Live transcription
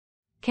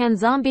Can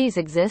zombies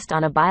exist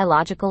on a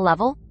biological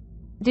level?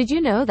 Did you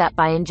know that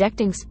by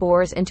injecting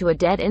spores into a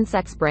dead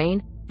insect's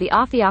brain, the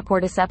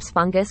Ophiocordyceps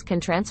fungus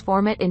can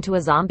transform it into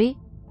a zombie?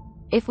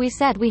 If we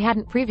said we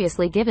hadn't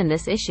previously given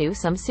this issue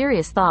some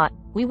serious thought,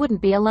 we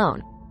wouldn't be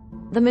alone.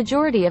 The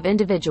majority of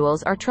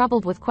individuals are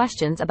troubled with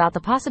questions about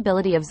the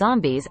possibility of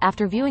zombies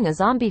after viewing a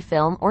zombie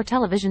film or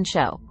television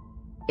show.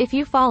 If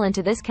you fall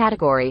into this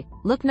category,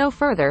 look no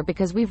further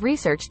because we've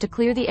researched to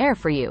clear the air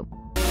for you.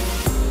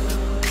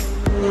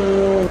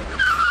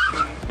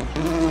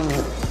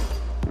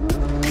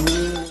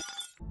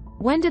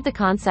 When did the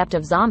concept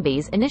of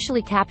zombies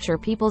initially capture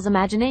people's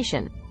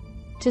imagination?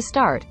 To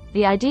start,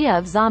 the idea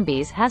of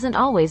zombies hasn't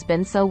always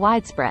been so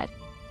widespread.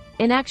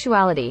 In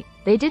actuality,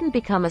 they didn't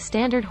become a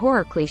standard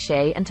horror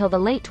cliché until the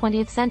late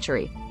 20th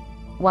century.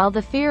 While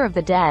the fear of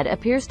the dead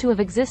appears to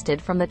have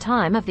existed from the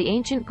time of the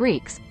ancient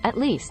Greeks, at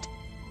least.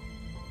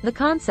 The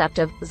concept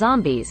of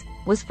zombies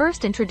was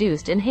first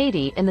introduced in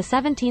Haiti in the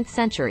 17th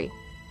century.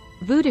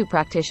 Voodoo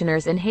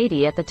practitioners in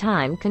Haiti at the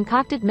time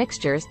concocted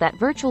mixtures that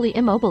virtually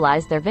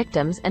immobilized their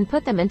victims and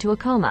put them into a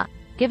coma,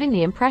 giving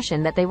the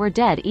impression that they were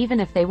dead even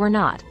if they were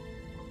not.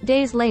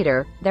 Days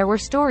later, there were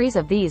stories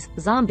of these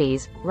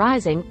zombies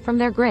rising from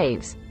their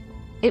graves.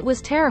 It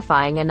was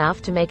terrifying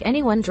enough to make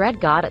anyone dread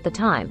God at the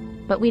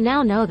time, but we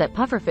now know that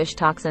pufferfish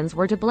toxins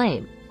were to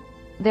blame.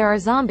 There are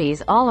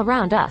zombies all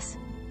around us.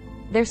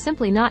 They're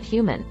simply not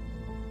human.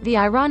 The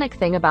ironic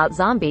thing about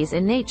zombies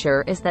in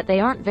nature is that they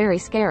aren't very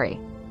scary.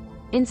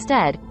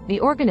 Instead, the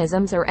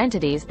organisms or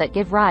entities that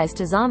give rise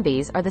to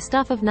zombies are the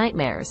stuff of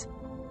nightmares.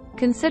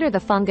 Consider the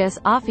fungus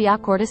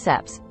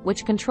Ophiocordyceps,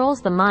 which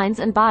controls the minds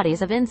and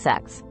bodies of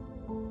insects.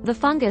 The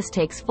fungus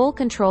takes full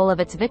control of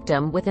its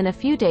victim within a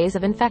few days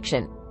of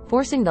infection,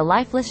 forcing the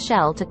lifeless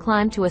shell to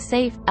climb to a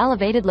safe,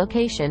 elevated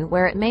location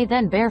where it may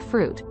then bear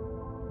fruit.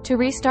 To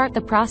restart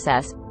the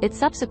process, it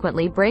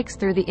subsequently breaks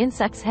through the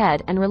insect's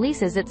head and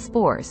releases its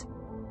spores.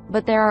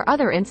 But there are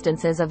other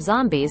instances of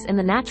zombies in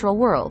the natural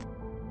world.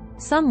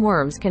 Some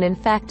worms can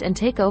infect and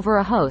take over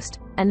a host,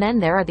 and then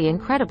there are the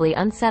incredibly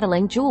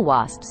unsettling jewel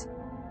wasps.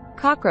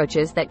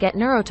 Cockroaches that get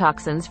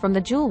neurotoxins from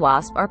the jewel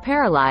wasp are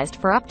paralyzed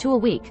for up to a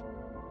week.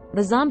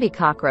 The zombie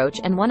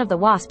cockroach and one of the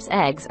wasp's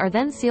eggs are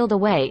then sealed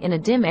away in a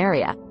dim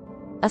area.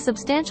 A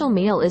substantial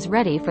meal is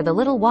ready for the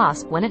little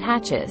wasp when it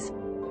hatches.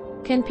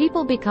 Can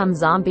people become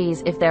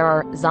zombies if there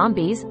are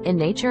zombies in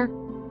nature?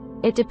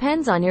 It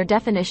depends on your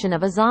definition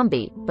of a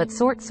zombie, but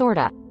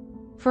sorta.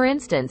 For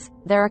instance,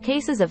 there are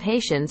cases of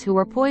Haitians who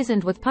were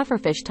poisoned with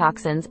pufferfish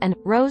toxins and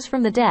rose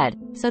from the dead,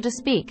 so to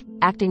speak,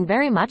 acting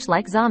very much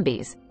like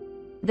zombies.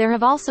 There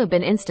have also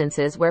been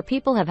instances where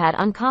people have had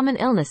uncommon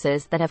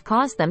illnesses that have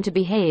caused them to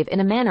behave in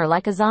a manner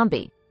like a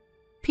zombie.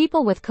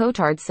 People with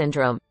Cotard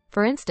syndrome,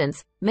 for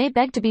instance, may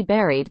beg to be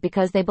buried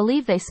because they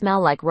believe they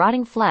smell like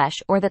rotting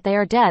flesh or that they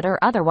are dead or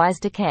otherwise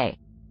decay.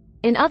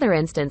 In other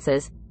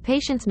instances,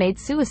 patients made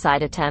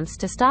suicide attempts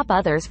to stop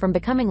others from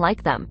becoming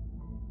like them.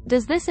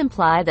 Does this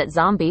imply that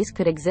zombies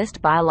could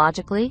exist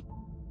biologically?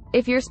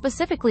 If you're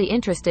specifically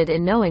interested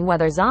in knowing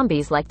whether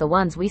zombies like the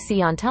ones we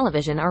see on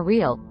television are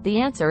real,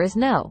 the answer is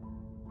no.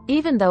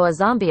 Even though a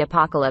zombie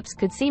apocalypse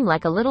could seem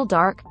like a little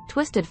dark,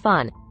 twisted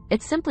fun,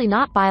 it's simply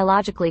not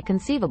biologically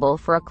conceivable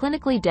for a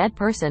clinically dead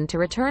person to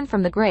return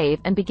from the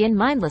grave and begin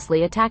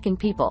mindlessly attacking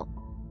people.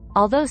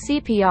 Although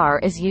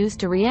CPR is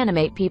used to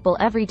reanimate people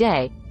every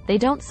day, they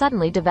don't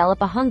suddenly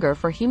develop a hunger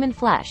for human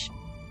flesh.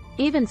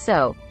 Even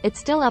so, it's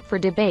still up for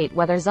debate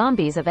whether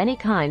zombies of any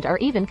kind are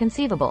even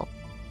conceivable.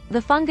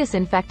 The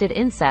fungus-infected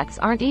insects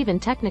aren't even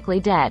technically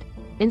dead.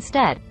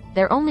 Instead,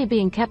 they're only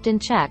being kept in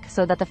check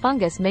so that the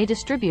fungus may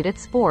distribute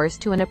its spores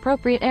to an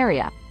appropriate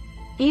area.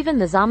 Even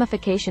the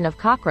zombification of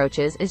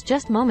cockroaches is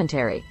just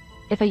momentary.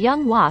 If a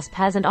young wasp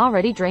hasn't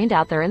already drained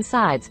out their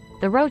insides,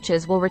 the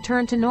roaches will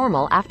return to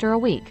normal after a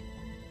week.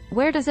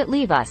 Where does it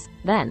leave us,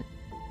 then?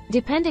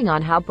 Depending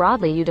on how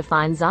broadly you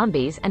define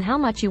zombies and how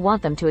much you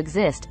want them to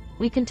exist,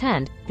 we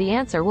contend, the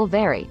answer will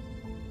vary.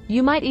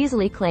 You might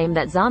easily claim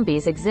that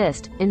zombies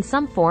exist, in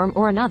some form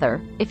or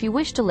another, if you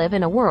wish to live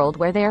in a world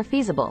where they are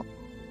feasible.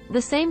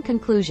 The same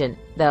conclusion,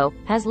 though,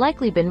 has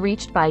likely been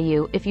reached by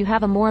you if you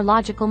have a more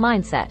logical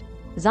mindset.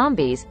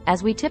 Zombies,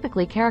 as we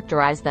typically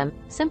characterize them,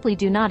 simply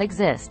do not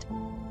exist.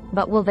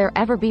 But will there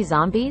ever be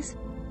zombies?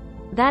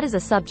 That is a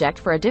subject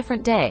for a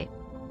different day.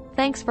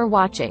 Thanks for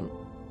watching.